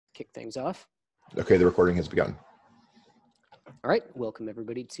kick things off. Okay, the recording has begun. All right, welcome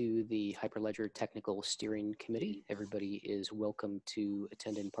everybody to the Hyperledger Technical Steering Committee. Everybody is welcome to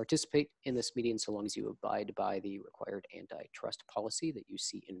attend and participate in this meeting so long as you abide by the required antitrust policy that you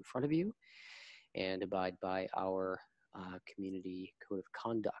see in front of you and abide by our community code of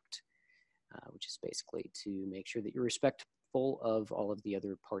conduct, which is basically to make sure that you're respectful of all of the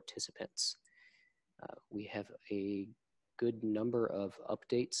other participants. We have a good number of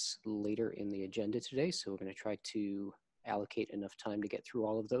updates later in the agenda today, so we're going to try to allocate enough time to get through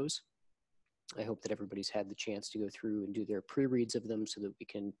all of those. I hope that everybody's had the chance to go through and do their pre-reads of them so that we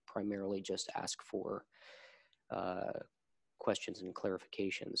can primarily just ask for questions and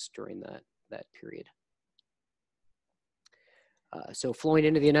clarifications during that period. So flowing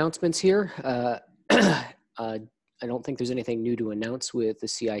into the announcements here, I don't think there's anything new to announce with the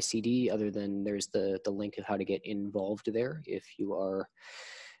CI/CD other than there's the link of how to get involved there if you are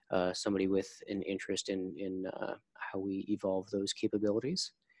somebody with an interest in how we evolve those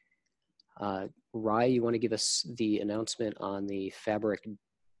capabilities. Rye, you want to give us the announcement on the Fabric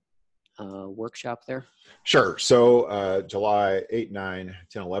workshop there? Sure. So July 8, 9,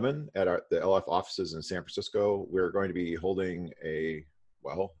 10, 11 at the LF offices in San Francisco, we're going to be holding a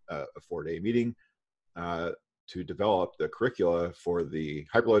 4-day meeting to develop the curricula for the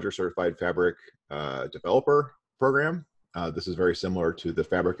Hyperledger Certified Fabric Developer Program. This is very similar to the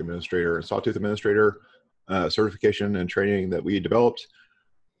Fabric Administrator and Sawtooth Administrator certification and training that we developed.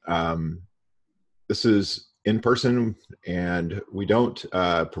 This is in person, and we don't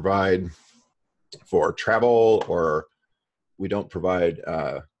provide for travel, or we don't provide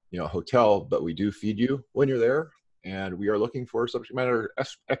hotel, but we do feed you when you're there. And we are looking for subject matter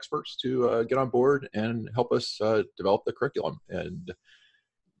experts to get on board and help us develop the curriculum. And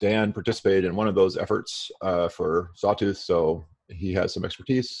Dan participated in one of those efforts for Sawtooth, so he has some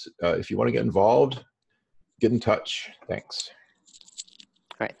expertise. If you want to get involved, get in touch. Thanks.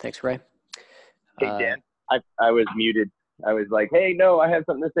 All right, thanks, Ray. Hey, Dan, I was muted. I was like, hey, no, I have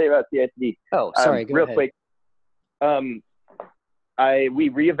something to say about CICD. Oh, sorry, go real ahead. Quick. We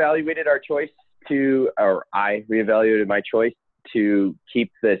reevaluated our choice I reevaluated my choice to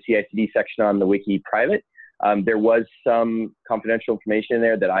keep the CICD section on the wiki private. There was some confidential information in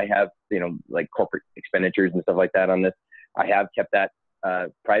there that I have, like corporate expenditures and stuff like that on this. I have kept that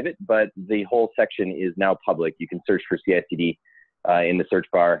private, but the whole section is now public. You can search for CICD in the search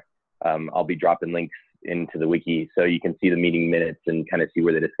bar. I'll be dropping links into the wiki so you can see the meeting minutes and kind of see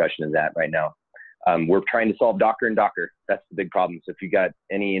where the discussion is at right now. We're trying to solve Docker and Docker. That's the big problem. So if you got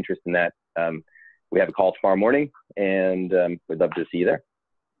any interest in that, we have a call tomorrow morning, and we'd love to see you there.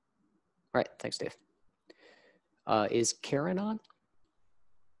 All right, thanks, Dave. Is Karen on?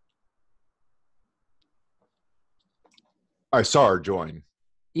 I saw her join.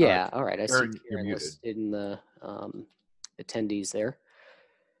 Yeah, all right. I Karen, see you're Karen muted. listed in the attendees there.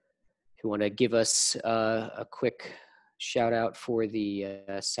 If you want to give us a quick shout out for the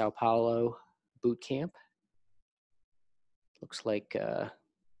Sao Paulo boot camp. Looks like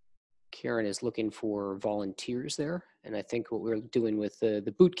Karen is looking for volunteers there. And I think what we're doing with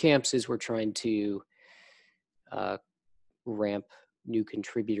the boot camps is we're trying to ramp new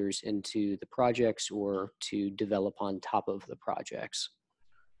contributors into the projects or to develop on top of the projects.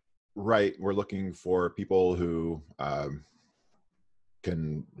 Right. We're looking for people who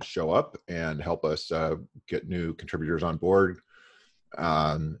can show up and help us get new contributors on board.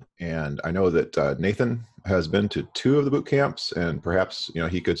 And I know that Nathan has been to 2 of the boot camps, and perhaps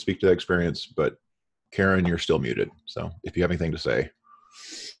he could speak to that experience. But Karen, you're still muted. So if you have anything to say.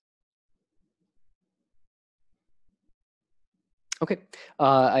 Okay.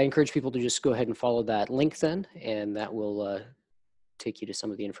 I encourage people to just go ahead and follow that link then, and that will take you to some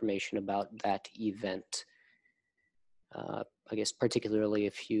of the information about that event. I guess particularly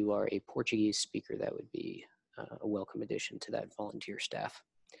if you are a Portuguese speaker, that would be a welcome addition to that volunteer staff.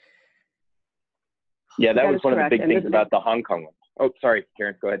 Yeah, that was one of the big things about the Hong Kong one. Oh, sorry,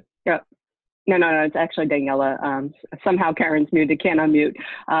 Karen, go ahead. Yeah. No, it's actually Daniela. Somehow Karen's muted, can't unmute.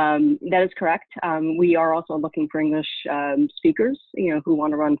 That is correct. We are also looking for English speakers, who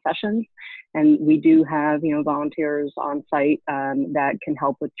want to run sessions. And we do have, volunteers on site that can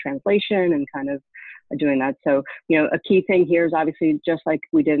help with translation and kind of doing that. So, a key thing here is obviously, just like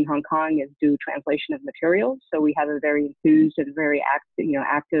we did in Hong Kong, is do translation of materials. So we have a very enthused and very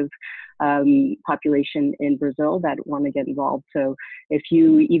active population in Brazil that want to get involved. So if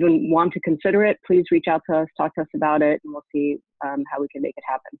you even want to consider it, please reach out to us, talk to us about it, and we'll see how we can make it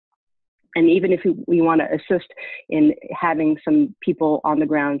happen. And even if we want to assist in having some people on the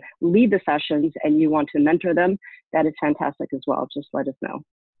ground lead the sessions and you want to mentor them, that is fantastic as well. Just let us know.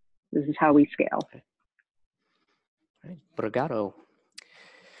 This is how we scale. Okay. All right. Brigado.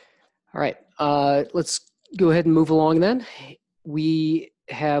 All right, let's go ahead and move along then. We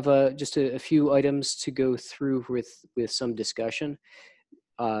have just a few items to go through with some discussion.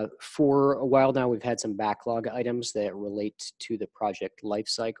 For a while now, we've had some backlog items that relate to the project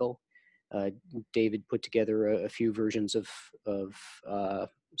lifecycle. David put together a few versions of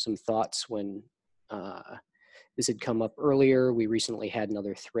some thoughts when this had come up earlier. We recently had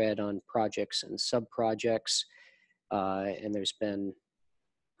another thread on projects and sub-projects, and there's been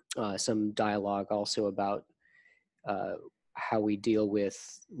some dialogue also about how we deal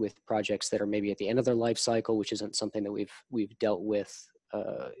with projects that are maybe at the end of their life cycle, which isn't something that we've dealt with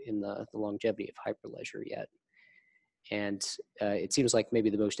in the longevity of Hyperledger yet. And it seems like maybe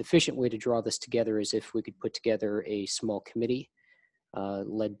the most efficient way to draw this together is if we could put together a small committee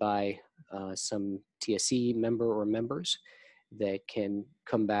led by some TSC member or members that can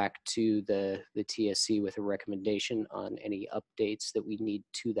come back to the TSC with a recommendation on any updates that we need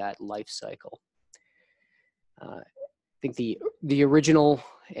to that life cycle. I think the original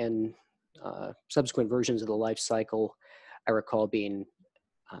and subsequent versions of the life cycle, I recall being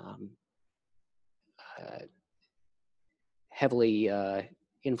heavily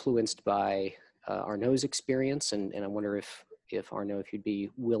influenced by Arnaud's experience, and I wonder if Arnaud, if you'd be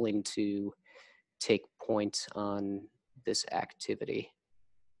willing to take point on this activity.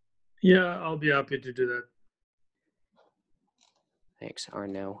 Yeah, I'll be happy to do that. Thanks,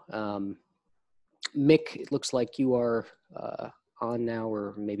 Arnaud. Mick, it looks like you are on now,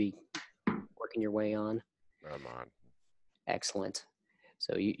 or maybe working your way on. I'm on. Excellent.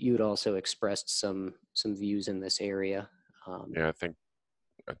 So you had also expressed some views in this area. Yeah, I think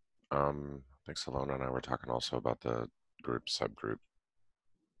Salona and I were talking also about the group subgroup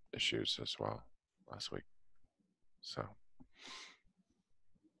issues as well last week. So.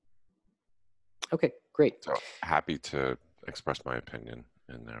 Okay, great. So happy to express my opinion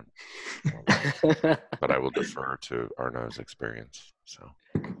in there, but I will defer to Arnaud's experience. So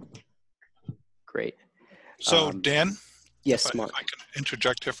great. So Dan, yes, if Mark. I can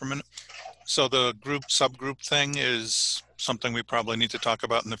interject here for a minute. So the group subgroup thing is something we probably need to talk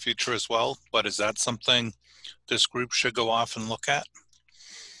about in the future as well. But is that something this group should go off and look at,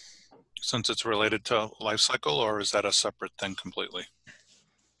 since it's related to life cycle, or is that a separate thing completely?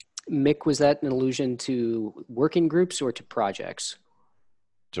 Mick, was that an allusion to working groups or to projects?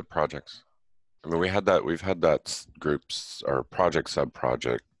 To projects. I mean, we've had that groups or project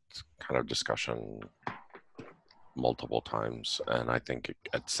sub-project kind of discussion multiple times, and I think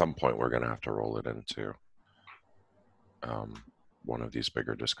at some point we're going to have to roll it into one of these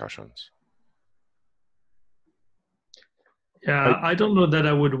bigger discussions. Yeah, I don't know that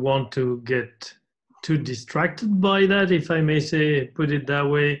I would want to get too distracted by that, if I may say, put it that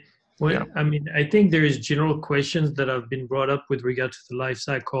way. Yeah. I mean, I think there is general questions that have been brought up with regard to the life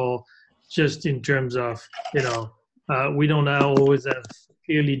cycle, just in terms of, we don't now always have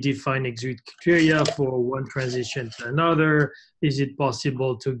clearly defined exit criteria for one transition to another. Is it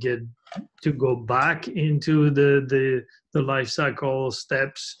possible to go back into the life cycle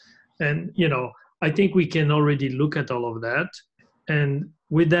steps? And, I think we can already look at all of that. And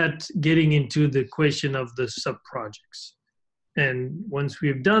with that, getting into the question of the sub-projects. And once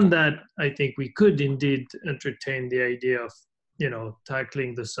we've done that, I think we could indeed entertain the idea of,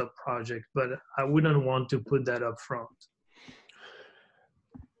 tackling the sub-project, but I wouldn't want to put that up front.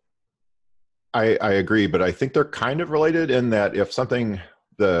 I agree, but I think they're kind of related in that if something,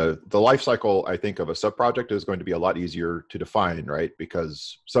 the life cycle, I think, of a sub-project is going to be a lot easier to define, right?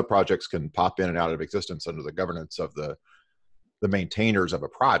 Because sub-projects can pop in and out of existence under the governance of the maintainers of a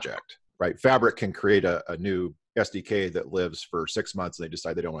project, right? Fabric can create a new SDK that lives for 6 months and they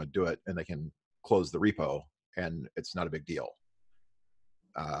decide they don't want to do it, and they can close the repo and it's not a big deal,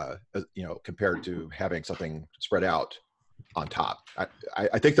 compared to having something spread out on top.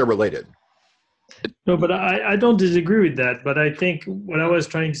 I think they're related. No, but I don't disagree with that. But I think what I was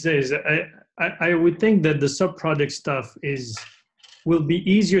trying to say is that I would think that the sub-project stuff will be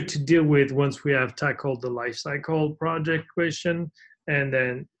easier to deal with once we have tackled the lifecycle project question. And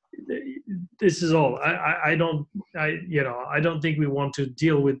then this is all. I don't think we want to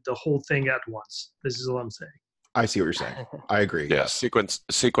deal with the whole thing at once. This is all I'm saying. I see what you're saying. I agree. Yeah,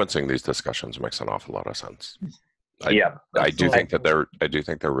 sequencing these discussions makes an awful lot of sense. Yeah, I do think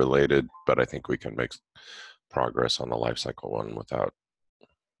they're related, but I think we can make progress on the lifecycle one without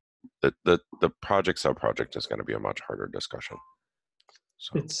the project sub-project is going to be a much harder discussion.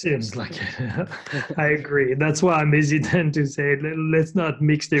 So. It seems like it. I agree. That's why I'm hesitant to say let's not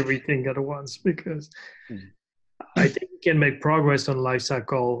mix everything at once, because I think we can make progress on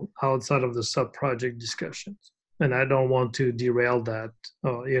lifecycle outside of the sub-project discussions. And I don't want to derail that,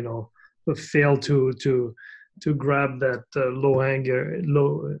 fail to grab that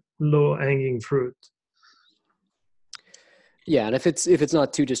low hanging fruit. Yeah, and if it's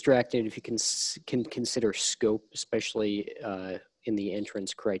not too distracting, if you can consider scope, especially in the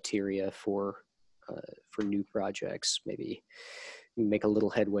entrance criteria for new projects, maybe make a little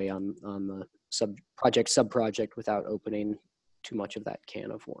headway on the sub-project without opening too much of that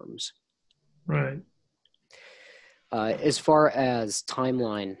can of worms. Right. As far as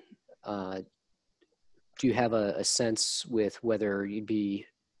timeline, do you have a sense with whether you'd be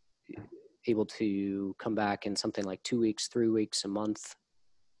able to come back in something like 2 weeks, 3 weeks, a month?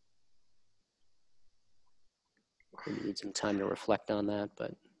 You need some time to reflect on that,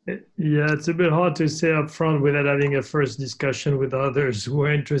 but. Yeah, it's a bit hard to say up front without having a first discussion with others who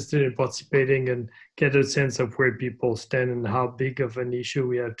are interested in participating and get a sense of where people stand and how big of an issue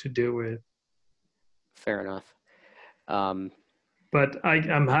we have to deal with. Fair enough. But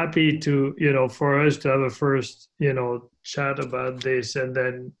I'm happy to, for us to have a first, chat about this and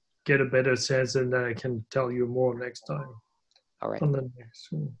then get a better sense, and then I can tell you more next time. All right. On the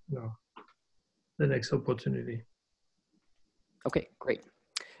next opportunity. Okay, great.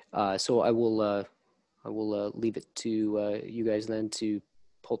 So I will leave it to you guys then to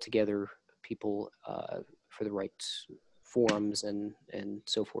pull together people for the right forums and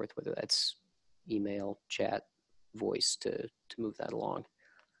so forth, whether that's email, chat, voice to move that along.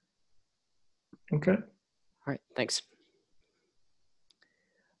 Okay. All right, thanks.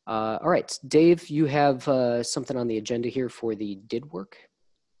 All right, Dave, you have something on the agenda here for the DID work?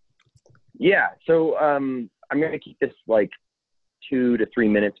 Yeah, so I'm going to keep this like 2 to 3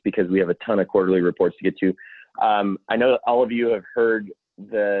 minutes because we have a ton of quarterly reports to get to. I know all of you have heard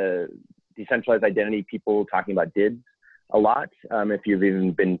the decentralized identity people talking about DIDs a lot. If you've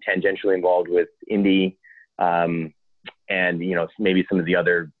even been tangentially involved with Indy and maybe some of the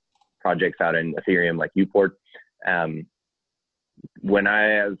other projects out in Ethereum like Uport.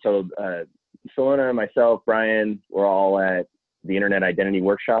 Solana, myself, Brian, we're all at the Internet Identity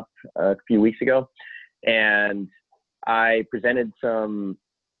Workshop a few weeks ago, and I presented some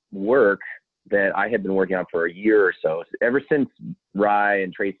work that I had been working on for a year or so. Ever since Rye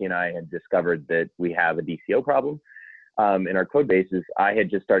and Tracy and I had discovered that we have a DCO problem in our code bases, I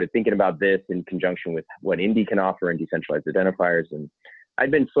had just started thinking about this in conjunction with what Indy can offer and decentralized identifiers. And I'd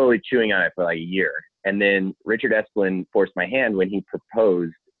been slowly chewing on it for like a year. And then Richard Esplin forced my hand when he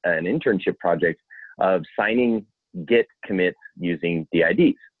proposed an internship project of signing Git commits using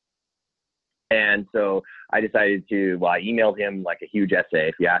DIDs. And so I decided I emailed him like a huge essay.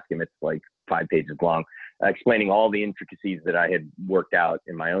 If you ask him, it's like 5 pages long, explaining all the intricacies that I had worked out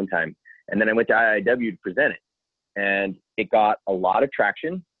in my own time. And then I went to IIW to present it. And it got a lot of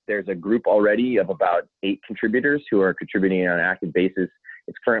traction. There's a group already of about 8 contributors who are contributing on an active basis.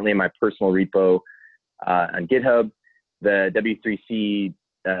 It's currently in my personal repo on GitHub. The W3C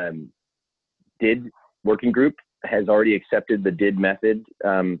DID working group has already accepted the DID method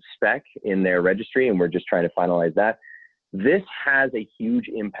spec in their registry, and we're just trying to finalize that. This has a huge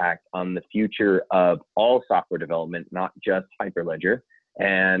impact on the future of all software development, not just Hyperledger.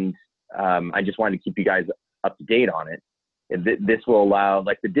 And I just wanted to keep you guys up to date on it. This will allow,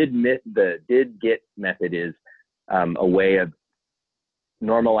 like the DID Git method is a way of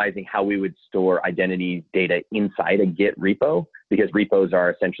normalizing how we would store identity data inside a Git repo, because repos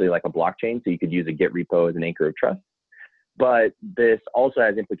are essentially like a blockchain. So you could use a Git repo as an anchor of trust. But this also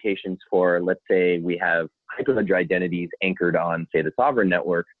has implications for, let's say we have Hyperledger identities anchored on, say, the sovereign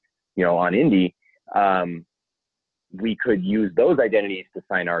network, on Indy. We could use those identities to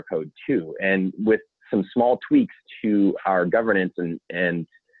sign our code too. And with some small tweaks to our governance and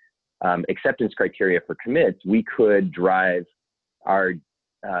acceptance criteria for commits, we could drive our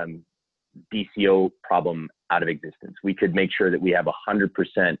DCO problem out of existence. We could make sure that we have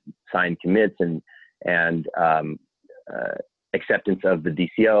 100% signed commits and acceptance of the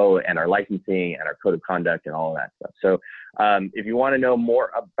DCO and our licensing and our code of conduct and all of that stuff. So if you want to know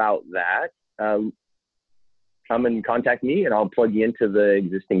more about that, come and contact me and I'll plug you into the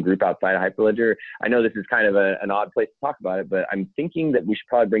existing group outside of Hyperledger. I know this is kind of an odd place to talk about it, but I'm thinking that we should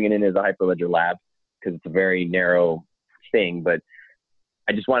probably bring it in as a Hyperledger lab because it's a very narrow thing. But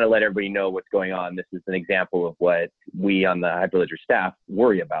I just want to let everybody know what's going on. This is an example of what we on the Hyperledger staff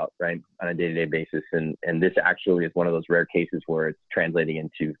worry about, right, on a day-to-day basis. And this actually is one of those rare cases where it's translating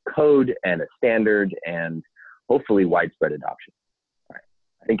into code and a standard and hopefully widespread adoption. All right.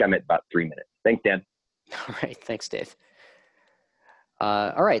 I think I'm at about 3 minutes. Thanks, Dan. All right. Thanks, Dave.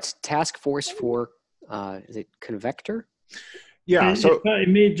 All right. Task force for Is it Convector? Yeah. So If I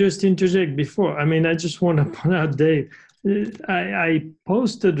may just interject before, I mean, I just want to point out, Dave, I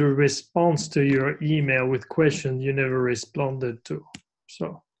posted a response to your email with questions you never responded to.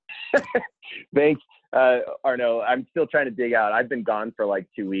 So Thanks, Arno. I'm still trying to dig out. I've been gone for like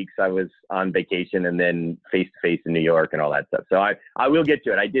 2 weeks. I was on vacation and then face-to-face in New York and all that stuff. So I will get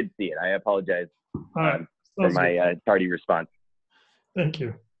to it. I did see it. I apologize for my tardy response. Thank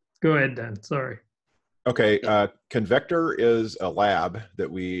you. Go ahead, Dan. Sorry. okay, Convector is a lab that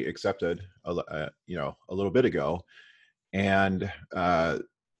we accepted, a little bit ago, and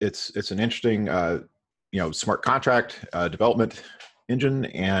it's an interesting, smart contract development engine.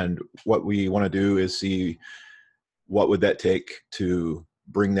 And what we want to do is see what would that take to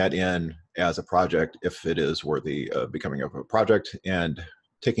bring that in as a project, if it is worthy of becoming a project, and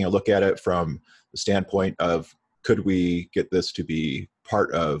taking a look at it from the standpoint of, could we get this to be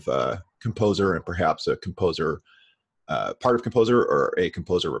part of Composer, and perhaps a Composer, part of Composer, or a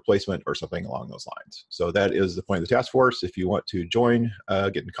Composer replacement, or something along those lines. So that is the point of the task force. If you want to join,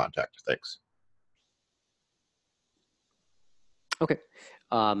 get in contact. Thanks. Okay.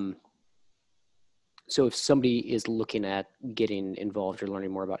 So if somebody is looking at getting involved or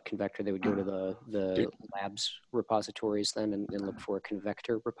learning more about Convector, they would go to the labs repositories then and look for a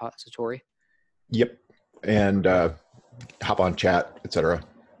Convector repository? Yep. And hop on chat, etc.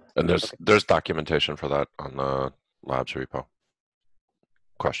 And there's documentation for that on the labs repo.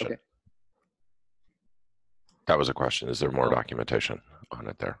 Question. Okay. That was a question. Is there more documentation on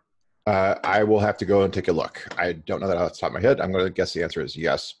it there? I will have to go and take a look. I don't know that off the top of my head. I'm going to guess the answer is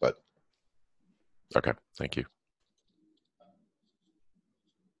yes, but. Okay, thank you.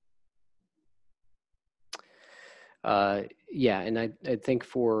 Yeah, and I think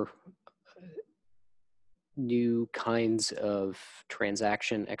for new kinds of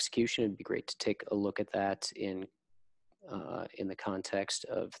transaction execution, it'd be great to take a look at that in the context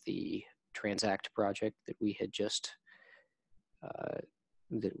of the Transact project that we had just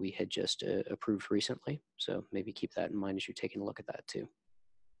approved recently. So maybe keep that in mind as you're taking a look at that too.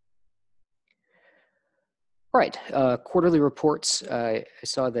 All right, quarterly reports. I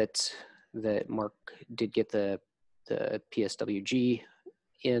saw that Mark did get the PSWG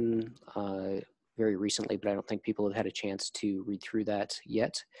in very recently, but I don't think people have had a chance to read through that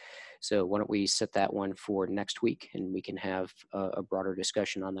yet. So why don't we set that one for next week, and we can have a broader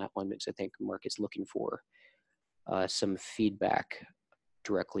discussion on that one, because I think Mark is looking for some feedback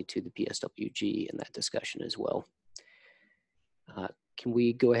directly to the PSWG in that discussion as well. Can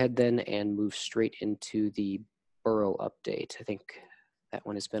we go ahead then and move straight into the borough update? I think that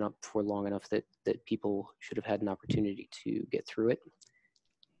one has been up for long enough that people should have had an opportunity to get through it.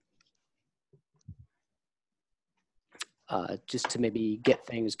 Just to maybe get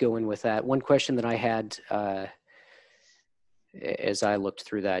things going with that, one question that I had as I looked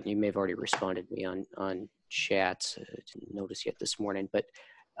through that, and you may have already responded to me on chat, didn't notice yet this morning, but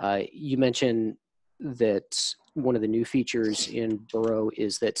you mentioned that one of the new features in Borough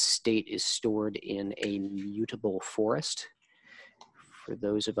is that state is stored in a mutable forest. For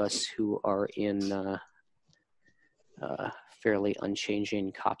those of us who are in fairly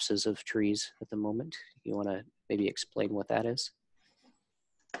unchanging copses of trees at the moment, you want to maybe explain what that is?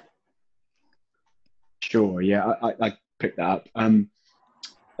 Sure. Yeah, I picked that up.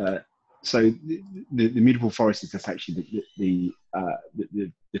 So the mutable forest is actually the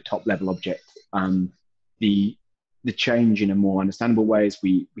top level object. The change in a more understandable way is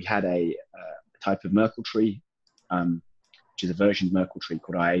we had a type of Merkle tree, which is a version of Merkle tree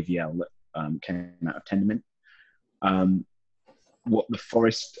called IAVL that came out of Tendermint. What the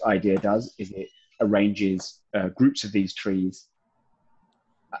forest idea does is it arranges groups of these trees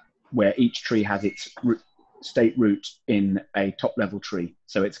where each tree has its state root in a top level tree.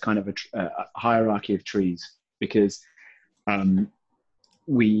 So it's kind of a hierarchy of trees, because an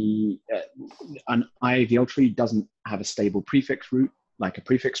IAVL tree doesn't have a stable prefix root like a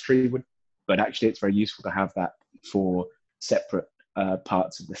prefix tree would, but actually it's very useful to have that for separate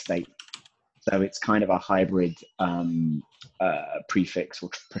parts of the state. So it's kind of a hybrid prefix or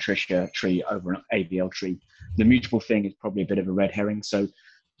Patricia tree over an AVL tree. The mutable thing is probably a bit of a red herring. So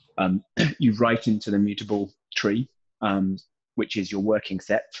you write into the mutable tree, which is your working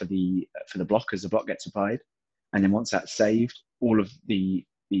set for the block as the block gets applied, and then once that's saved, all of the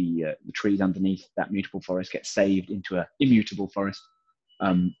trees underneath that mutable forest get saved into an immutable forest,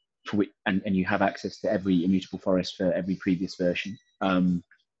 for which, and you have access to every immutable forest for every previous version.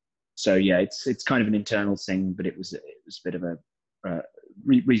 So yeah, it's kind of an internal thing, but it was a bit of a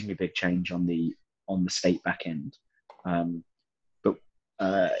reasonably big change on the state back end. But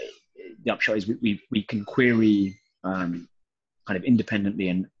the upshot is we can query kind of independently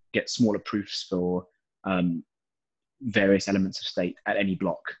and get smaller proofs for various elements of state at any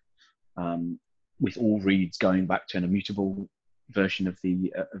block, with all reads going back to an immutable version of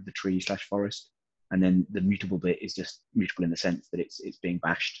the tree/forest, and then the mutable bit is just mutable in the sense that it's being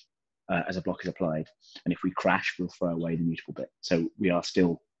bashed as a block is applied, and if we crash, we'll throw away the mutable bit. So we are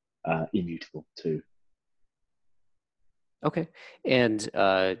still immutable too. Okay, and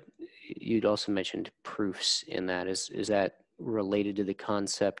you'd also mentioned proofs in that. Is that related to the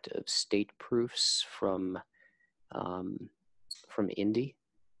concept of state proofs from Indy?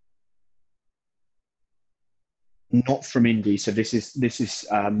 Not from Indy. So this is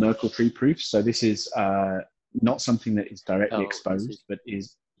Merkle tree proof. So this is not something that is directly exposed, but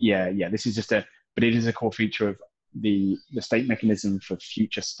is this is just but it is a core feature of the state mechanism for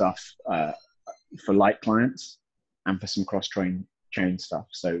future stuff for light clients and for some cross-chain stuff.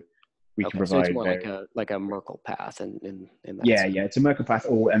 So we can provide. So it's more like a Merkle path in that. Yeah, it's a Merkle path,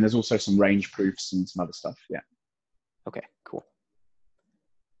 and there's also some range proofs and some other stuff. Yeah. Okay, cool.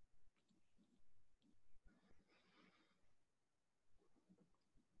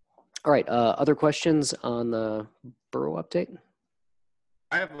 All right, other questions on the Burrow update?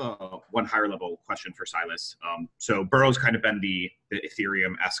 I have one higher level question for Silas. So Burrow's kind of been the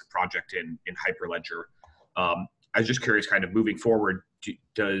Ethereum-esque project in Hyperledger. I was just curious, kind of moving forward,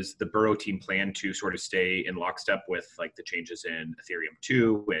 does the Burrow team plan to sort of stay in lockstep with like the changes in Ethereum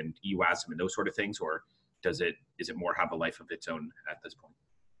 2 and EWASM and those sort of things, or is it more have a life of its own at this point?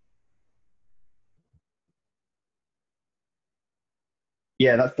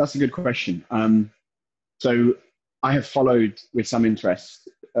 Yeah, that's a good question. So I have followed with some interest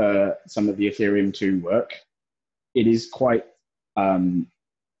some of the Ethereum 2 work. It is quite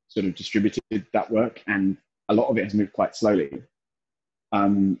sort of distributed, that work, and a lot of it has moved quite slowly.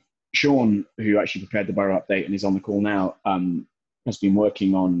 Sean, who actually prepared the Burrow update and is on the call now, has been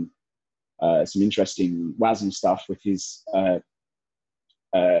working on some interesting WASM stuff with his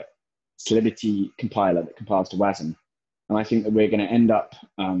Solidity compiler that compiles to WASM. And I think that we're going to end up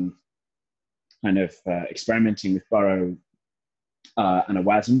kind of experimenting with Burrow and a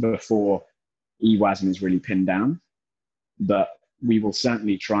WASM before EWASM is really pinned down. But we will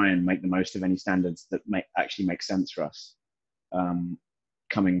certainly try and make the most of any standards that actually make sense for us,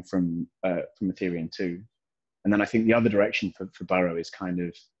 coming from Ethereum 2. And then I think the other direction for Burrow is kind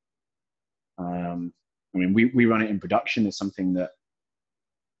of, I mean, we run it in production as something that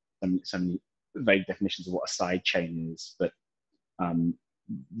some vague definitions of what a side chain is, but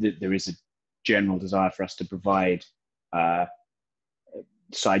there is a general desire for us to provide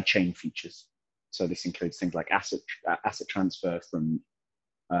side chain features. So this includes things like asset transfer from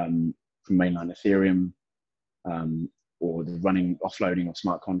mainline Ethereum, or the offloading of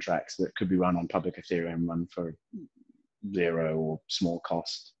smart contracts that could be run on public Ethereum, run for zero or small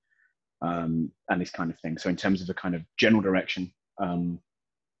cost, and this kind of thing. So in terms of a kind of general direction,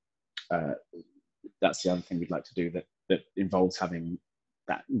 that's the other thing we'd like to do that involves having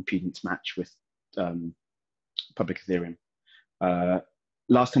that impedance match with public Ethereum.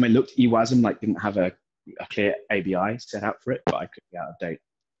 Last time I looked, EWASM didn't have a clear ABI set out for it, but I could be out of date.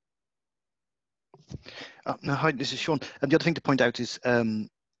 No, hi, this is Sean. And the other thing to point out is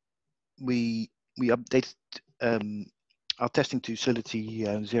we updated our testing to Solidity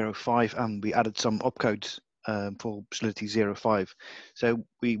 0.5, and we added some opcodes for Solidity 0.5. So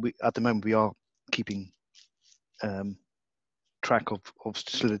we at the moment we are keeping track of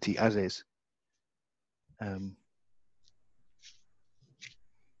Solidity as is.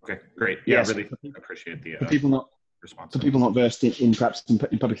 Okay, great. Yeah, yes, really appreciate the response. For people not versed in perhaps in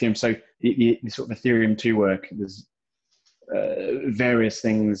public Ethereum, so the sort of Ethereum 2 work, there's various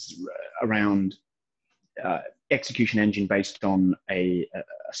things around execution engine based on a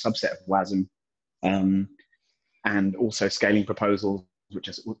subset of WASM, and also scaling proposals, which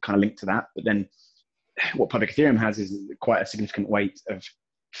is kind of linked to that. But then what public Ethereum has is quite a significant weight of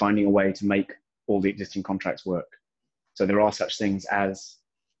finding a way to make all the existing contracts work. So there are such things as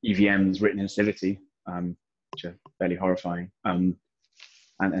EVMs written in Solidity, which are fairly horrifying, and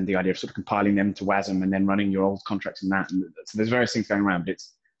the idea of sort of compiling them to WASM and then running your old contracts in that. And so there's various things going around, but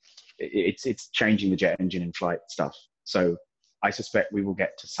it's changing the jet engine in flight stuff. So I suspect we will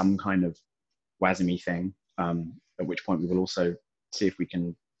get to some kind of WASM-y thing, at which point we will also see if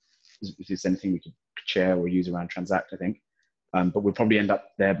there's anything we could share or use around Transact, I think. But we'll probably end up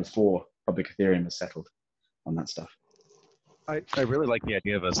there before public Ethereum is settled on that stuff. I really like the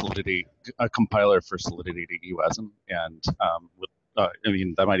idea of a compiler for Solidity to EWASM, and I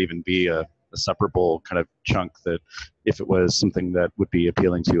mean that might even be a separable kind of chunk that if it was something that would be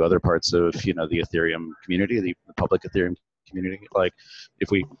appealing to other parts of, the Ethereum community, the public Ethereum community, like if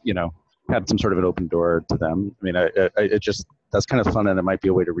we, had some sort of an open door to them. I mean, it just, that's kind of fun, and it might be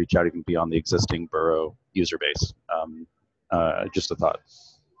a way to reach out even beyond the existing Burrow user base. Just a thought.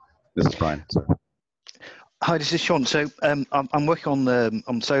 This is Brian. Sorry. Hi, this is Sean. So I'm working on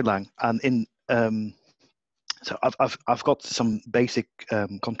Solang, and so I've got some basic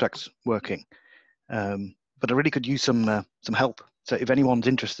contracts working, but I really could use some help. So if anyone's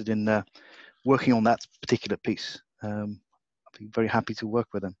interested in working on that particular piece, I'd be very happy to work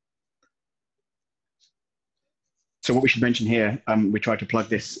with them. So what we should mention here, we try to plug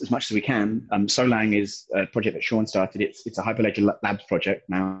this as much as we can. Solang is a project that Sean started. It's a Hyperledger Labs project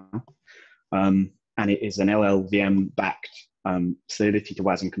now, and it is an LLVM-backed Solidity to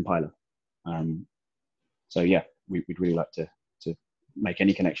WASM compiler. So yeah, we'd really like to make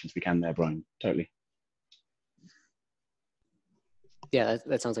any connections we can there, Brian. Totally. Yeah,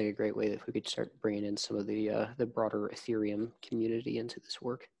 that sounds like a great way that we could start bringing in some of the broader Ethereum community into this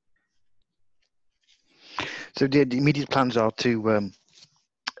work. So the immediate plans are to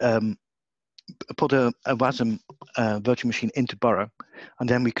put a WASM virtual machine into Burrow, and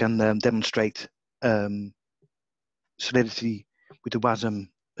then we can demonstrate Solidity with the WASM,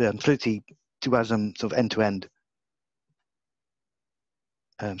 Solidity to WASM sort of end to end.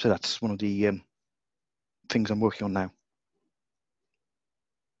 So that's one of the things I'm working on now.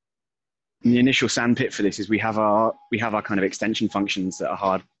 And the initial sandpit for this is we have our kind of extension functions that are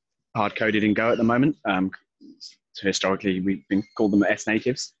hard coded in Go at the moment. So historically, we've been called them S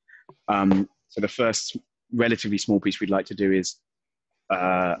natives. So the first relatively small piece we'd like to do is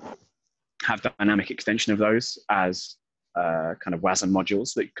have dynamic extension of those as kind of WASM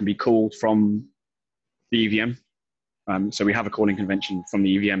modules that can be called from the EVM. So we have a calling convention from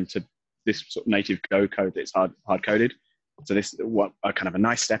the EVM to this sort of native Go code that's hard coded. So this, what a kind of a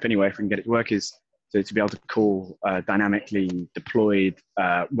nice step anyway, if we can get it to work, is to be able to call dynamically deployed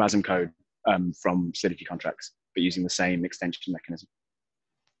WASM code from Solidity contracts, but using the same extension mechanism.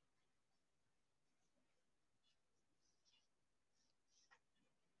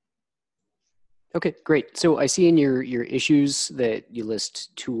 Okay, great. So I see in your issues that you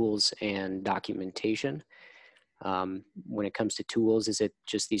list tools and documentation. When it comes to tools, is it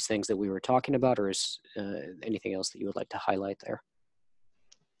just these things that we were talking about, or is anything else that you would like to highlight there?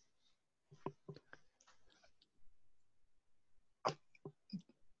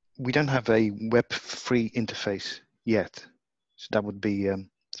 We don't have a web-free interface yet, so that would be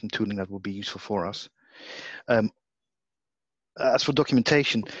some tooling that would be useful for us. As for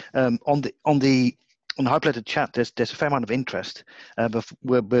documentation, on the Hyperledger chat, there's a fair amount of interest, but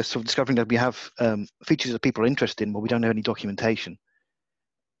we're sort of discovering that we have features that people are interested in, but we don't have any documentation.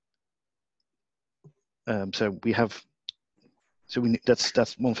 So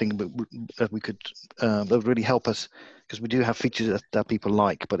that's one thing that we could that would really help us, because we do have features that people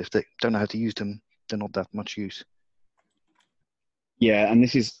like, but if they don't know how to use them, they're not that much use. Yeah, and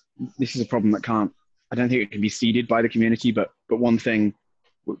this is a problem that I don't think it can be seeded by the community, but one thing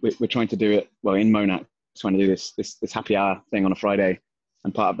we're trying to do it, well, in Monat, trying to do this happy hour thing on a Friday,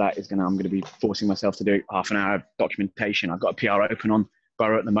 and part of that is I'm going to be forcing myself to do half an hour documentation. I've got a PR open on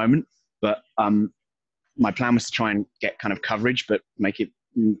Burrow at the moment, but my plan was to try and get kind of coverage, but make it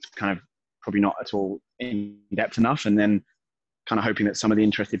kind of probably not at all in depth enough, and then kind of hoping that some of the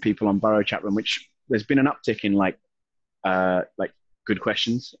interested people on Burrow chat room, which there's been an uptick in like good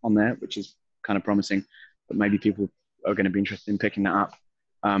questions on there, which is kind of promising, but maybe people are going to be interested in picking that up.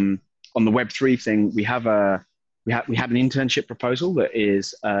 On the Web3 thing, we have an internship proposal that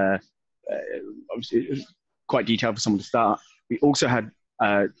is obviously quite detailed for someone to start. We also had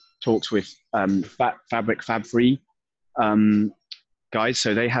talks with Fabric Fab3 guys,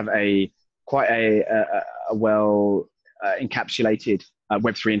 so they have quite a well encapsulated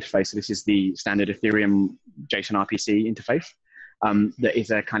Web3 interface. So this is the standard Ethereum JSON RPC interface that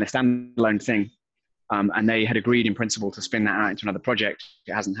is a kind of standalone thing. And they had agreed in principle to spin that out into another project.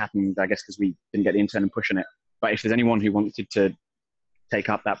 It hasn't happened, I guess, because we didn't get the intern and push on it. But if there's anyone who wanted to take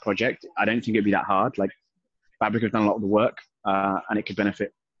up that project, I don't think it'd be that hard. Like Fabric have done a lot of the work, and it could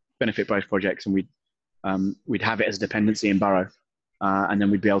benefit both projects. And we'd have it as a dependency in Burrow, and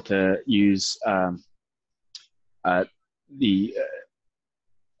then we'd be able to use the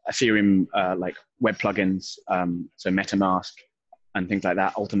Ethereum like web plugins, so MetaMask and things like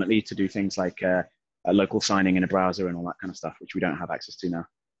that, ultimately to do things like local signing in a browser and all that kind of stuff, which we don't have access to now.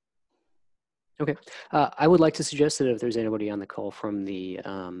 Okay. I would like to suggest that if there's anybody on the call from the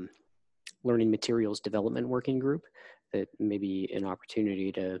Learning Materials Development Working Group, that maybe an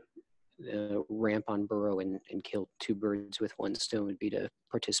opportunity to ramp on Burrow and kill two birds with one stone would be to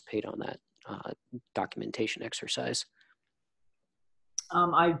participate on that documentation exercise.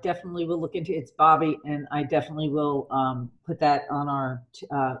 I definitely will look into it. It's Bobby, and I definitely will put that on our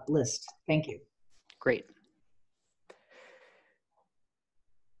list. Thank you. Great.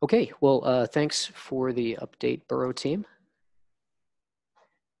 Okay, well, thanks for the update, Burrow team.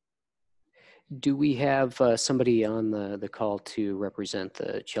 Do we have somebody on the call to represent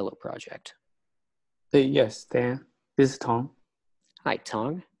the Cello project? Yes, Dan. This is Tom. Hi,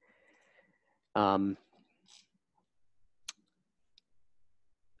 Tong. I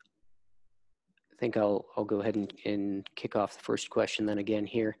think I'll go ahead and kick off the first question then again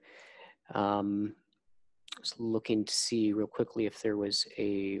here. Just looking to see real quickly if there was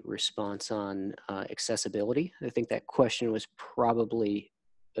a response on accessibility. I think that question was probably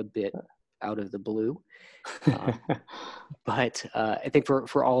a bit out of the blue. But I think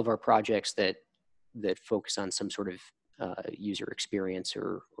for all of our projects that focus on some sort of user experience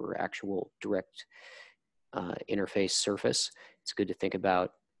or actual direct interface surface, it's good to think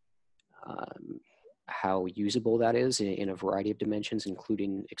about how usable that is in a variety of dimensions,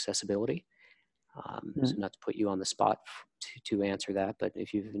 including accessibility. So not to put you on the spot to answer that, but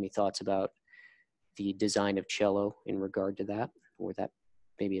if you have any thoughts about the design of Cello in regard to that, or that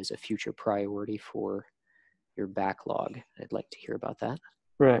maybe as a future priority for your backlog, I'd like to hear about that.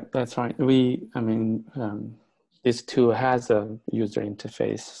 Right, that's right. This tool has a user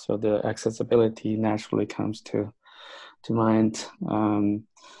interface, so the accessibility naturally comes to mind.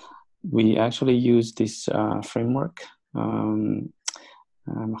 We actually use this framework.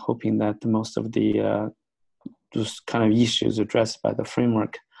 I'm hoping that most of the those kind of issues addressed by the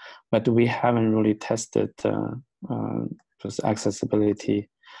framework, but we haven't really tested those accessibility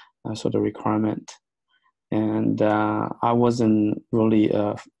sort of requirement. And I wasn't really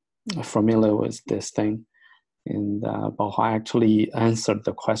familiar with this thing. And but I actually answered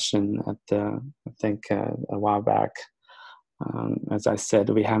the question at I think a while back. As I said,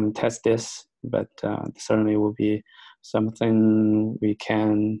 we haven't tested this, but certainly will be something we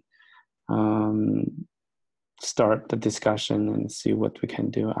can start the discussion and see what we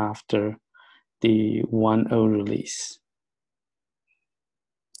can do after the 1.0 release.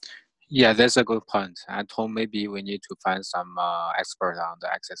 Yeah, that's a good point. I told maybe we need to find some expert on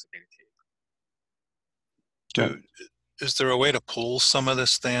the accessibility. Is there a way to pool some of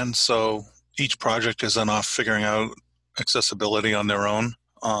this, Dan, so each project isn't off figuring out accessibility on their own?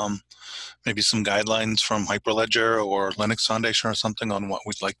 Maybe some guidelines from Hyperledger or Linux Foundation or something on what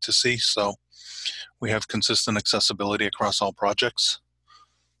we'd like to see, so we have consistent accessibility across all projects.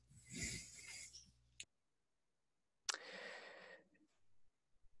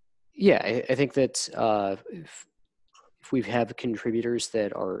 Yeah, I think that if we have contributors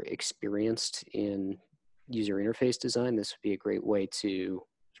that are experienced in user interface design, this would be a great way to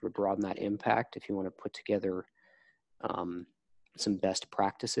sort of broaden that impact if you want to put together some best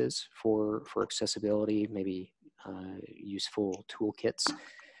practices for accessibility, maybe useful toolkits.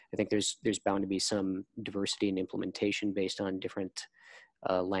 I think there's bound to be some diversity in implementation based on different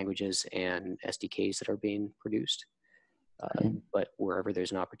languages and SDKs that are being produced. But wherever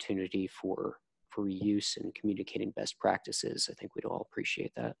there's an opportunity for reuse and communicating best practices, I think we'd all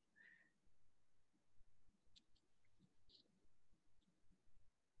appreciate that.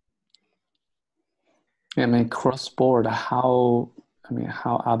 Cross-board, how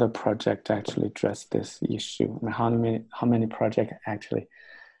other projects actually address this issue? How many projects actually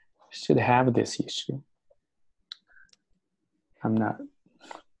should have this issue? I'm not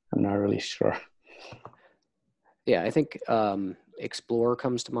really sure. Yeah, I think Explorer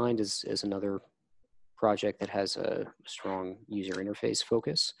comes to mind as another project that has a strong user interface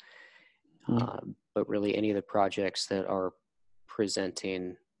focus. But really any of the projects that are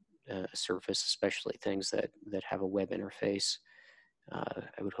presenting a surface, especially things that have a web interface,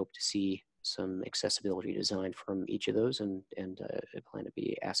 I would hope to see some accessibility design from each of those, and I plan to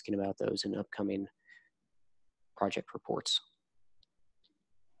be asking about those in upcoming project reports.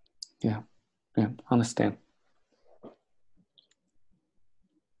 Yeah, understand.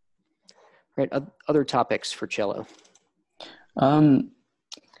 Right, other topics for Cello. I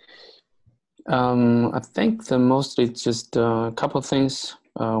think the mostly just a couple of things.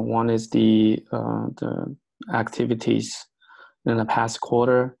 One is the activities in the past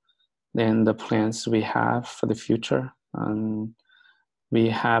quarter, then the plans we have for the future. We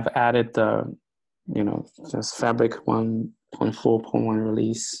have added this Fabric 1.4.1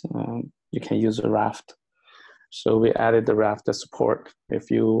 release. You can use a raft. So we added the raft support. If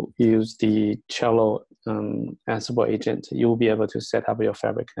you use the Cello Ansible agent, you will be able to set up your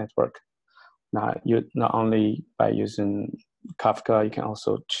Fabric network not only by using Kafka, you can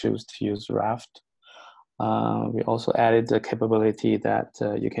also choose to use Raft. We also added the capability that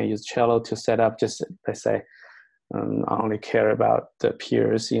you can use Cello to set up, just let's say, I only care about the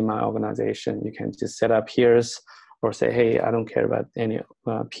peers in my organization. You can just set up peers, or say, hey, I don't care about any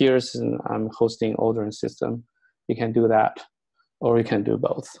peers, and I'm hosting ordering system. You can do that, or you can do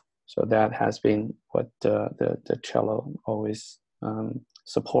both. So that has been what the Cello always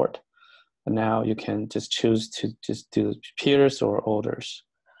support. And now you can just choose to just do peers or orders.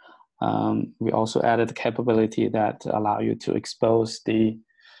 We also added the capability that allow you to expose the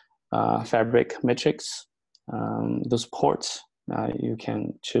Fabric metrics. Those ports, you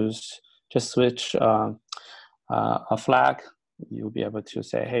can choose, just switch a flag. You'll be able to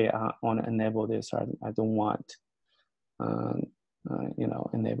say, hey, I want to enable this, or I don't want,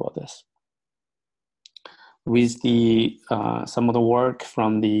 enable this. With the some of the work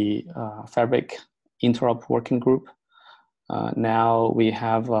from the Fabric interop working group, now we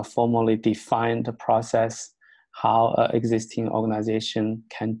have formally defined the process how an existing organization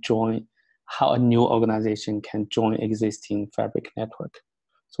can join, how a new organization can join existing Fabric network.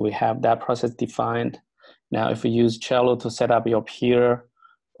 So we have that process defined. Now, if you use Cello to set up your peer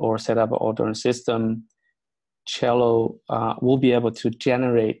or set up an ordering system, Cello will be able to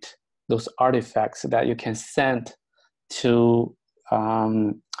generate those artifacts that you can send to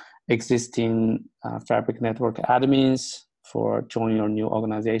existing Fabric network admins for joining your new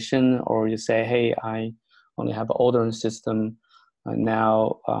organization, or you say, hey, I only have an ordering system.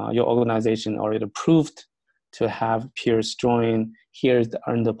 Now your organization already approved to have peers join. Here's the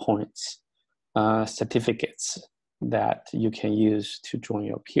earned points, certificates that you can use to join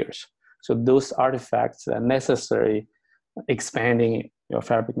your peers. So those artifacts that are necessary expanding your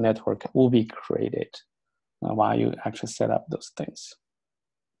Fabric network will be created while you actually set up those things.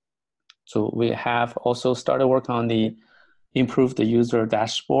 So we have also started work on the improve the user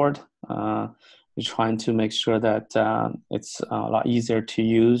dashboard. We're trying to make sure that it's a lot easier to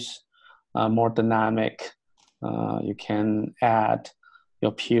use, more dynamic. You can add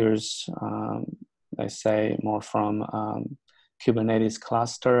your peers, let's say more from Kubernetes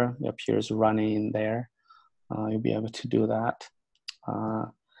cluster, your peers running in there. You'll be able to do that.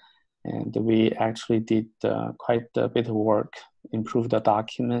 And we actually did quite a bit of work, improve the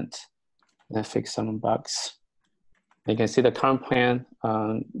document and fix some bugs. You can see the current plan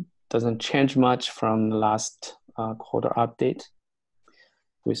doesn't change much from the last quarter update.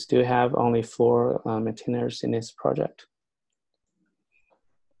 We still have only 4 maintainers in this project.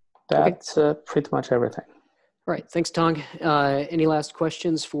 That's pretty much everything. All right, thanks, Tong. Any last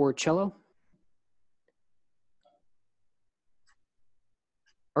questions for Cello?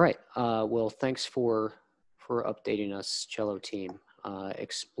 All right, well, thanks for updating us, Cello team.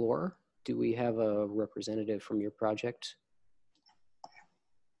 Explorer, do we have a representative from your project?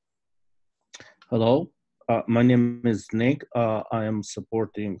 Hello, my name is Nick. I am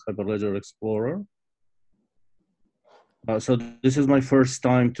supporting Hyperledger Explorer. So this is my first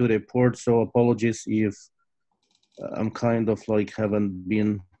time to report, so apologies if I'm kind of like haven't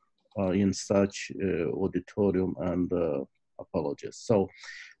been in such auditorium, and apologies. So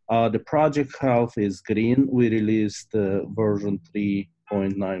the project health is green. We released version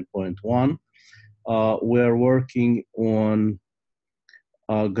 3.9.1. We're working on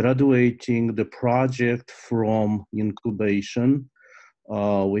graduating the project from incubation.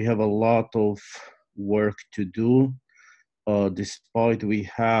 We have a lot of work to do. Despite we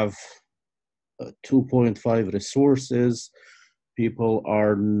have 2.5 resources, people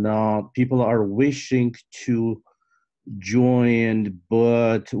are wishing to join,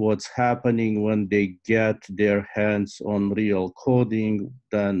 but what's happening when they get their hands on real coding,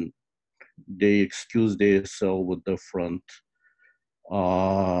 then they excuse themselves with different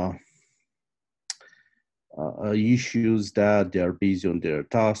issues that they are busy on their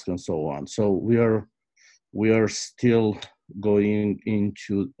task and so on. So we are still going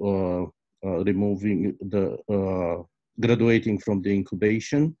into removing the graduating from the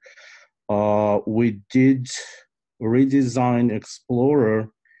incubation. We did redesign Explorer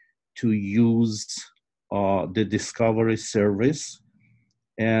to use the discovery service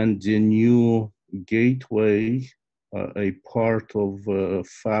and the new gateway, a part of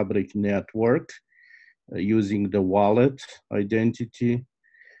Fabric network, using the wallet identity.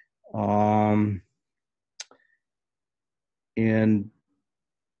 And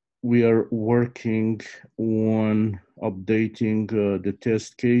we are working on updating the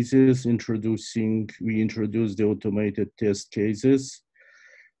test cases, we introduced the automated test cases.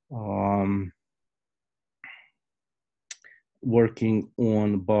 working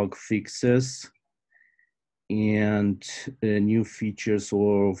on bug fixes and new features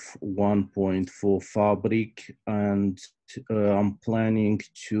of 1.4 Fabric, and I'm planning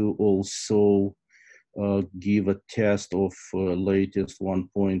to also give a test of latest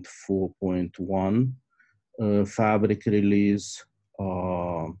 1.4.1 Fabric release.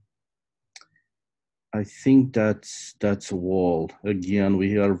 I think that's all. Again,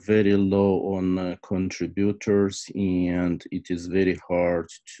 we are very low on contributors, and it is very hard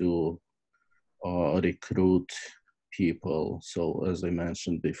to recruit people. So as I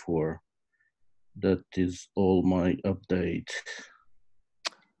mentioned before, that is all my update.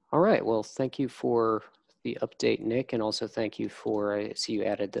 All right, well, thank you for the update, Nick, and also thank you for, I see you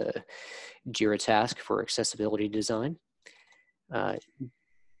added the JIRA task for accessibility design.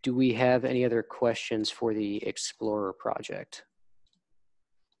 Do we have any other questions for the Explorer project?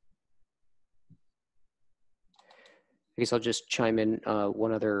 I guess I'll just chime in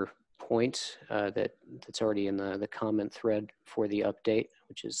one other point that's already in the comment thread for the update,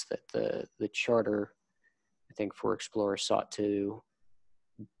 which is that the charter, I think, for Explorer sought to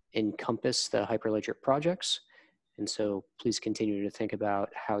encompass the Hyperledger projects. And so please continue to think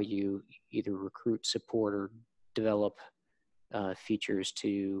about how you either recruit, support, or develop features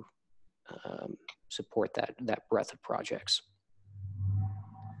to support that breadth of projects.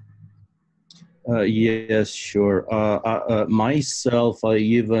 Yes, sure. Myself, I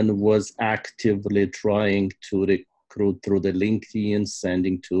even was actively trying to recruit through the LinkedIn,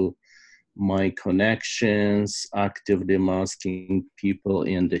 sending to my connections, actively asking people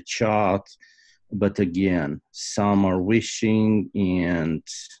in the chat. But again, some are wishing and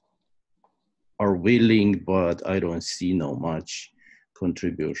are willing, but I don't see no much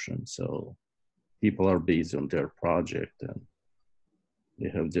contribution. So people are busy on their project and they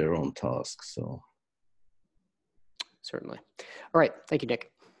have their own tasks. So certainly. All right, thank you,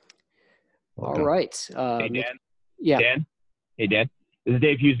 Nick. Okay. All right. Hey, Dan. Yeah. Dan. Hey, Dan. This is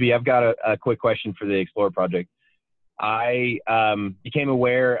Dave Huseby. I've got a quick question for the Explorer project. I became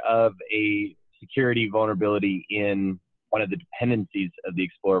aware of a security vulnerability in one of the dependencies of the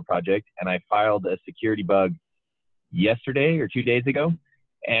Explorer project, and I filed a security bug yesterday or 2 days ago.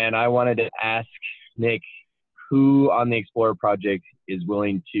 And I wanted to ask Nick, who on the Explorer project is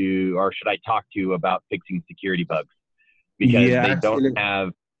willing to, or should I talk to about fixing security bugs? Because yeah, they actually, don't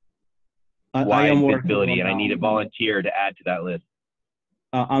have I wide am working visibility, on and I need a volunteer to add to that list.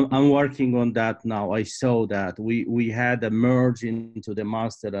 I'm working on that now. I saw that we had a merge into the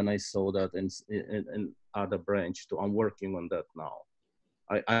master, and I saw that in other branch too. I'm working on that now.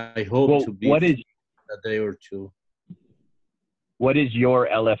 I hope to be what is a day or two. What is your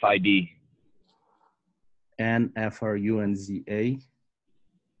LFID? NFRUNZA.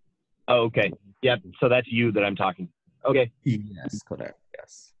 Oh, okay. Yep. So that's you that I'm talking. Okay. Yes, correct.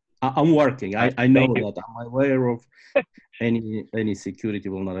 Yes, I'm working. I know that. I'm aware of any security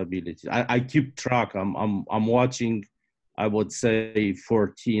vulnerability. I keep track. I'm watching. I would say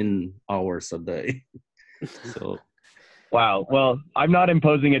 14 hours a day. So. Wow. Well, I'm not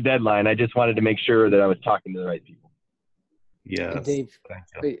imposing a deadline. I just wanted to make sure that I was talking to the right people. Yeah. Dave,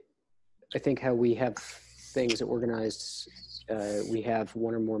 I think how we have things organized, we have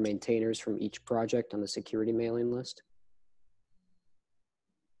one or more maintainers from each project on the security mailing list.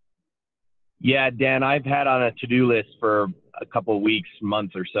 Yeah, Dan, I've had on a to-do list for a couple of weeks,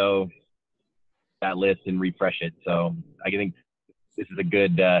 months or so, that list and refresh it. So I think this is a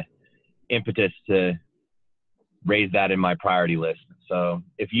good impetus to raise that in my priority list. So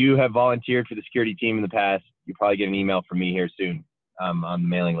if you have volunteered for the security team in the past, you'll probably get an email from me here soon on the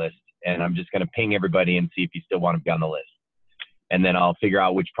mailing list. And I'm just going to ping everybody and see if you still want to be on the list. And then I'll figure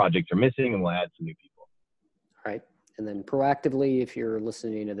out which projects are missing and we'll add some new people. All right. And then proactively, if you're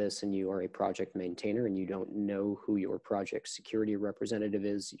listening to this and you are a project maintainer and you don't know who your project security representative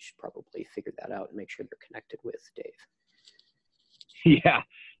is, you should probably figure that out and make sure they're connected with Dave. Yeah.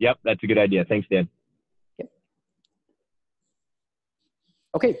 Yep. That's a good idea. Thanks, Dan. Yep.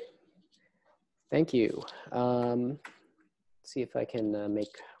 Okay. Thank you. Let's see if I can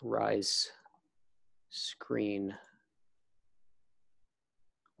make Rise screen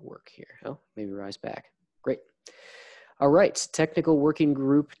work here. Oh, maybe Rise back. Great. All right, Technical Working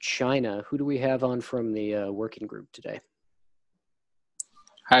Group China. Who do we have on from the working group today?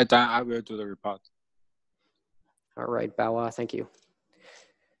 Hi, Dan. I will do the report. All right, Bawa, thank you.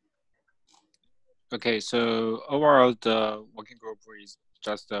 Okay, so overall, the working group is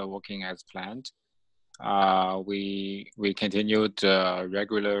just working as planned. We continued the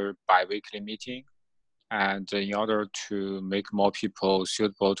regular bi-weekly meeting, And in order to make more people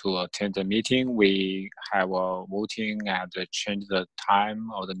suitable to attend the meeting, we have a voting and change the time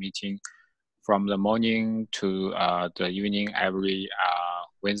of the meeting from the morning to the evening every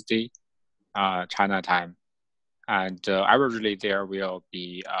Wednesday, China time. And averagely there will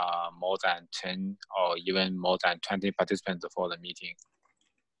be more than 10 or even more than 20 participants for the meeting.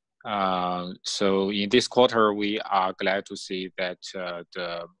 So in this quarter, we are glad to see that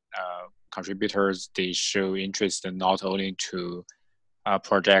the contributors, they show interest not only to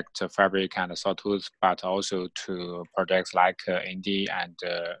project Fabric and Sawtooth, but also to projects like Indy and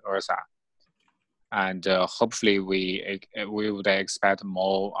Ursa. And hopefully we would expect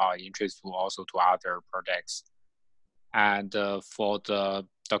more interest also to other projects. And for the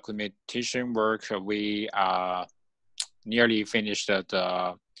documentation work, we nearly finished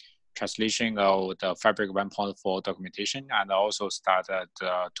the translation of the Fabric 1.4 documentation and also started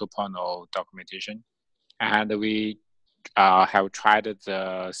 2.0 documentation. And we have tried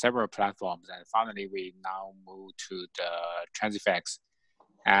the several platforms, and finally we now move to the Transifex.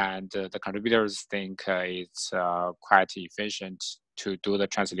 And the contributors think it's quite efficient to do the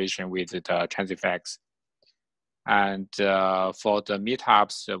translation with the Transifex. And for the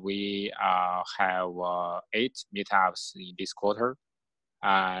meetups, we have 8 meetups in this quarter.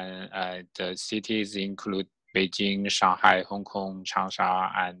 The cities include Beijing, Shanghai, Hong Kong,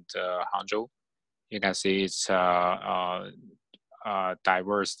 Changsha, and Hangzhou. You can see it's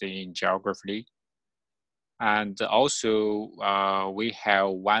diverse in geography. And also, we have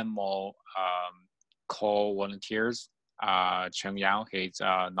one more core volunteers, Cheng Yang. He's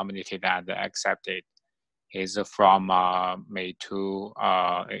nominated and accepted. He's from Meitu,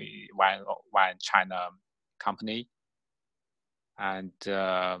 one China company. And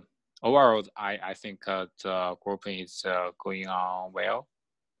overall, I think the grouping is going on well.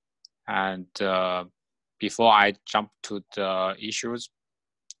 And before I jump to the issues,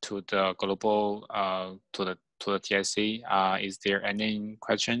 to the global, to the TSC, is there any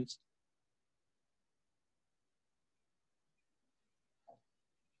questions?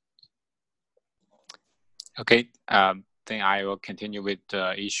 Okay, then I will continue with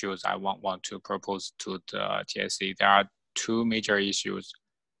the issues I want to propose to the TSC. There are 2 major issues.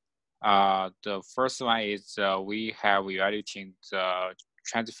 The first one is we have evaluating the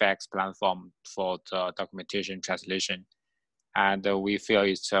Transifex platform for the documentation translation, and we feel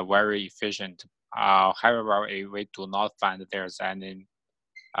it's very efficient. However, we do not find there's any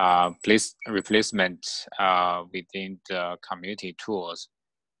replacement within the community tools.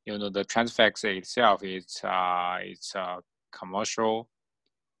 You know, the Transifex itself is it's commercial,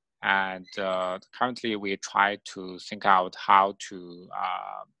 and currently we try to think out how to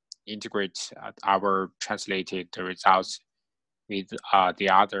integrate our translated results with the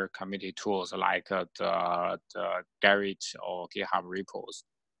other community tools like the Gerrit or GitHub repos.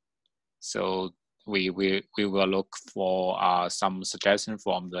 So we will look for some suggestion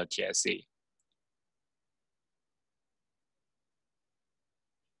from the TSC.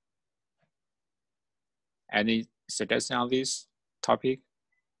 Any suggestion on this topic?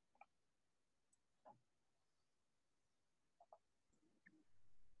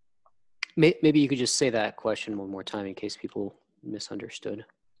 Maybe you could just say that question one more time in case people misunderstood.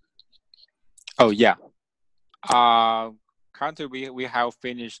 Oh yeah. Currently, we have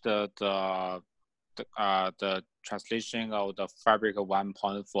finished the translation of the Fabric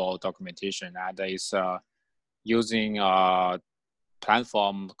 1.4 documentation, and it's using a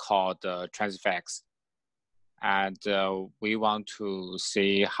platform called Transifex. And we want to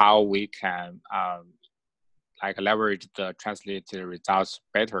see how we can like leverage the translated results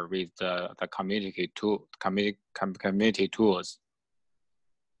better with the community tools.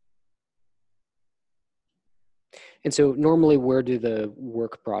 And so normally, where do the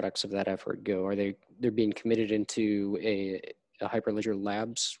work products of that effort go? Are they're being committed into a Hyperledger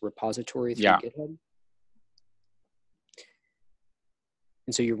Labs repository through GitHub?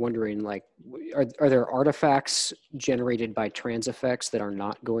 And so you're wondering, like, are there artifacts generated by Transifex that are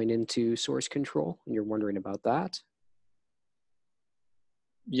not going into source control? And you're wondering about that?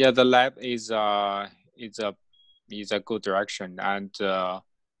 Yeah, the lab is a good direction. And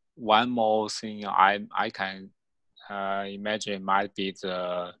one more thing I can imagine might be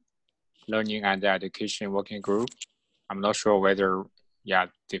the learning and education working group. I'm not sure whether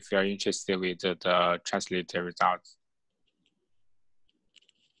they feel interested with the translated results.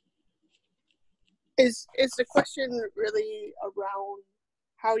 Is the question really around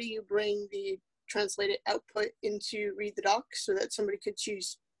how do you bring the translated output into Read the Doc so that somebody could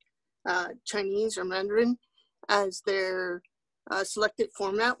choose Chinese or Mandarin as their selected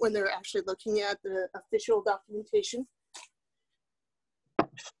format when they're actually looking at the official documentation?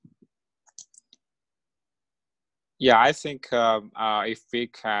 Yeah, I think if we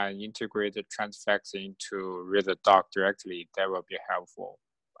can integrate the transfix into read the doc directly, that will be helpful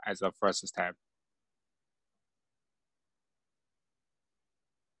as a first step.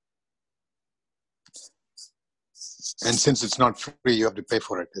 And since it's not free, you have to pay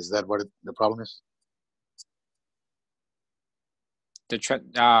for it. Is that what the problem is?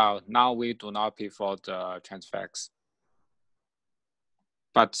 Now we do not pay for the transfix.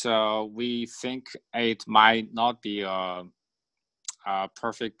 But we think it might not be a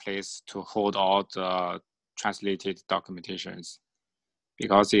perfect place to hold all the translated documentations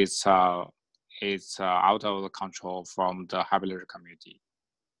because it's out of the control from the Hyperledger community.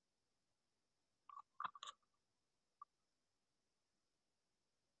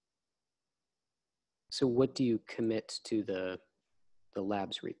 So what do you commit to the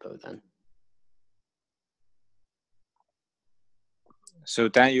labs repo then? So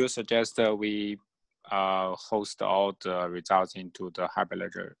then you suggest that we host all the results into the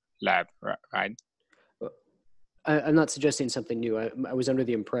Hyperledger lab, right? I'm not suggesting something new. I was under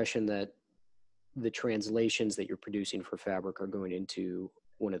the impression that the translations that you're producing for Fabric are going into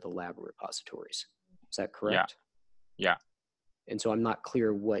one of the lab repositories. Is that correct? Yeah. And so I'm not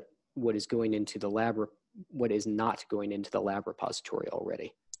clear what is going into the lab, what is not going into the lab repository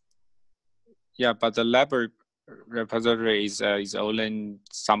already. Yeah, but the lab repository is only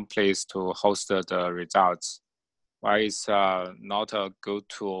some place to host the results. Why it's not a good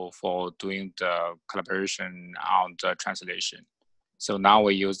tool for doing the collaboration on the translation. So now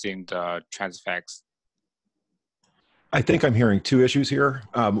we're using the transfix. I think I'm hearing two issues here.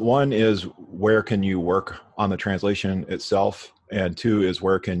 One is where can you work on the translation itself? And two is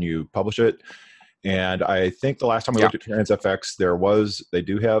where can you publish it? And I think the last time we looked at TransFX, they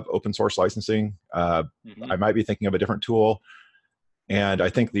do have open source licensing. I might be thinking of a different tool. And I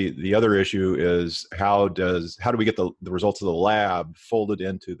think the other issue is how do we get the results of the lab folded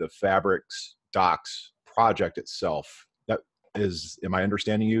into the Fabrics docs project itself? Am I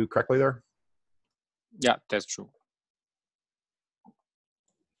understanding you correctly there? Yeah, that's true.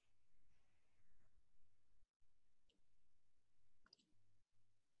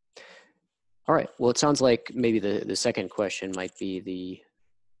 All right, well, it sounds like maybe the second question might be the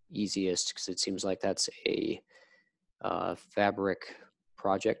easiest because it seems like that's a Fabric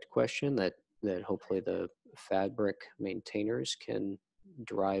project question that hopefully the Fabric maintainers can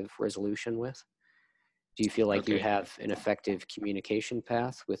derive resolution with. Do you feel like you have an effective communication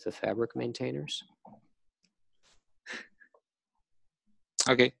path with the Fabric maintainers?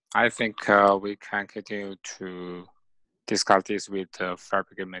 Okay, I think we can continue to discuss this with the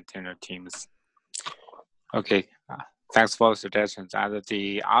Fabric maintainer teams. Okay, thanks for the suggestions. And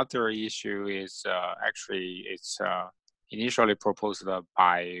the other issue is actually it's initially proposed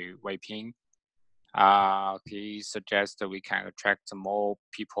by Wei Ping. He suggests that we can attract more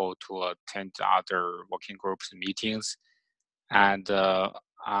people to attend other working groups meetings. And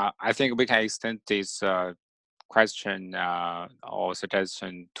I think we can extend this question or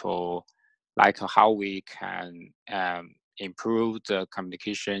suggestion to like how we can improve the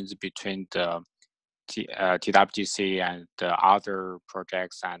communications between the TWGC and the other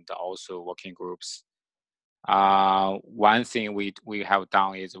projects and also working groups. One thing we have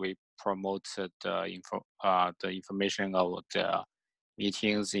done is we promote the information of the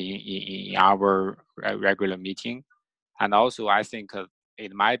meetings in our regular meeting, and also I think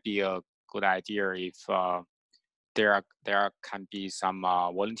it might be a good idea if there can be some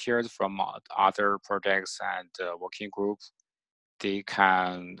volunteers from other projects and working groups. They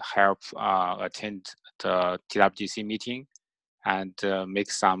can help attend the TWGC meeting and make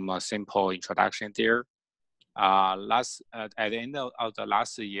some simple introduction there. At the end of the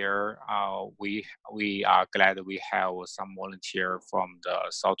last year, we are glad we have some volunteer from the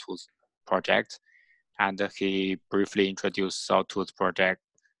Sawtooth project, and he briefly introduced Sawtooth project,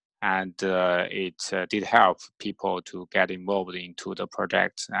 and it did help people to get involved into the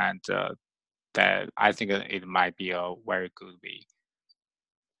project, and that I think it might be a very good way.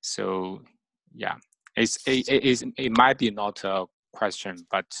 So yeah, it might be not a question,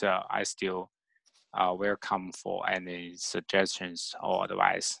 but I still welcome for any suggestions or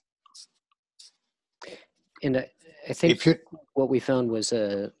advice. And I think what we found was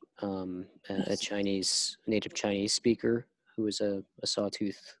a native Chinese speaker who was a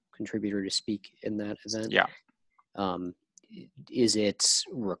Sawtooth contributor to speak in that event. Yeah. Is it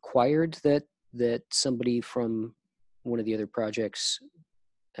required that somebody from one of the other projects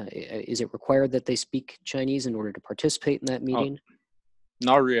is it required that they speak Chinese in order to participate in that meeting?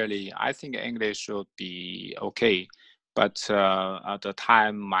 Not really. I think English should be okay, but the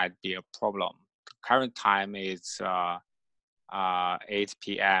time might be a problem. The current time is 8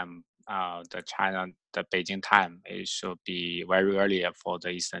 p.m. The Beijing time. It should be very early for the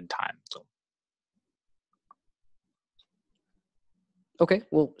Eastern time. So. Okay,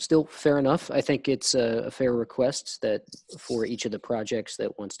 well, still fair enough. I think it's a fair request that for each of the projects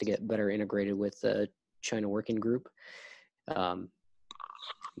that wants to get better integrated with the China Working Group,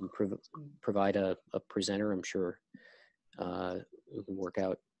 provide a presenter. I'm sure we can work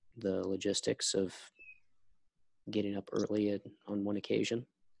out the logistics of getting up early on one occasion.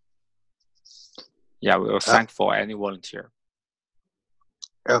 Yeah, we'll thank for any volunteer.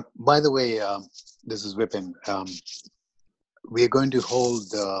 By the way, this is Vipin. We are going to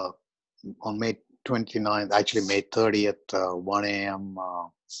hold on May 29th, actually May 30th, 1 a.m.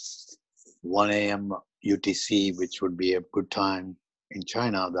 1 a.m. UTC, which would be a good time in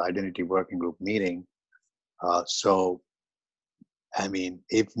China, the Identity Working Group meeting. So, I mean,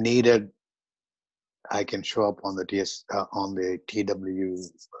 if needed, I can show up on the TW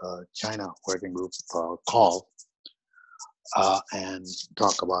China Working Group call and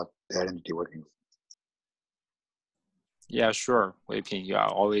talk about the Identity Working Group. Yeah, sure. Wei Ping, you are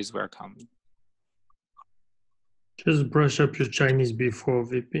always welcome. Just brush up your Chinese before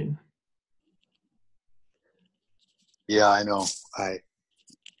Vipin. Yeah, I know.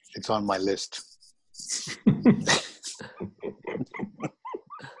 It's on my list.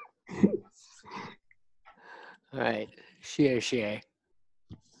 All right, share.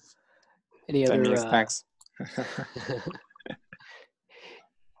 Any other? Thanks.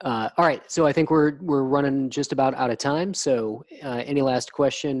 All right, so I think we're running just about out of time. So, any last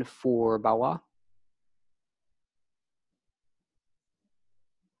question for Bawa?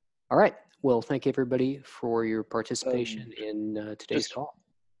 All right. Well, thank everybody for your participation in today's call.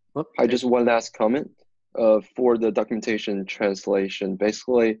 Oh, I just one last comment for the documentation translation.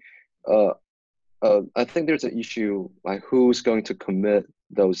 Basically, I think there's an issue like who's going to commit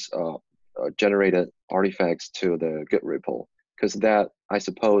those generated artifacts to the Git repo, because that I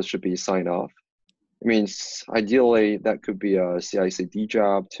suppose should be signed off. I mean, ideally that could be a CI/CD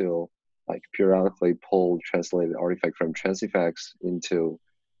job to like periodically pull translated artifact from Transifex into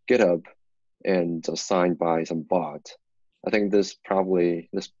GitHub and signed by some bot. I think this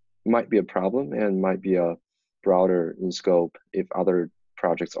might be a problem and might be a broader in scope if other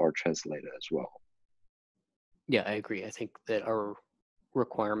projects are translated as well. Yeah, I agree. I think that our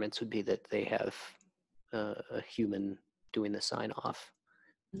requirements would be that they have a human doing the sign off,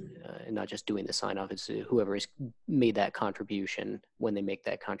 and not just doing the sign off. It's whoever has made that contribution. When they make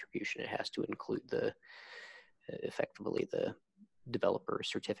that contribution, it has to include effectively the developer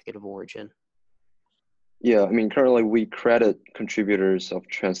certificate of origin. Yeah, I mean, currently we credit contributors of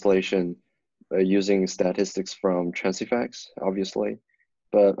translation using statistics from Transifex, obviously.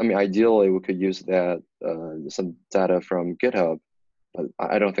 But I mean, ideally we could use that, some data from GitHub, but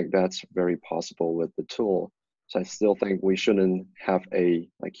I don't think that's very possible with the tool. So I still think we shouldn't have a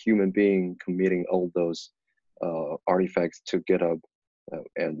human being committing all those artifacts to GitHub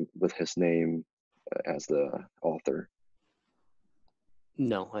and with his name as the author.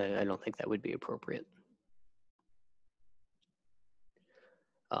 No, I don't think that would be appropriate.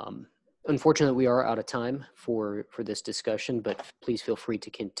 Unfortunately, we are out of time for this discussion, but please feel free to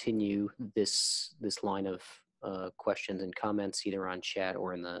continue this line of questions and comments either on chat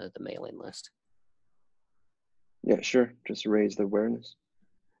or in the mailing list. Yeah, sure. Just raise the awareness.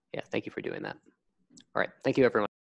 Yeah, thank you for doing that. All right, thank you, everyone.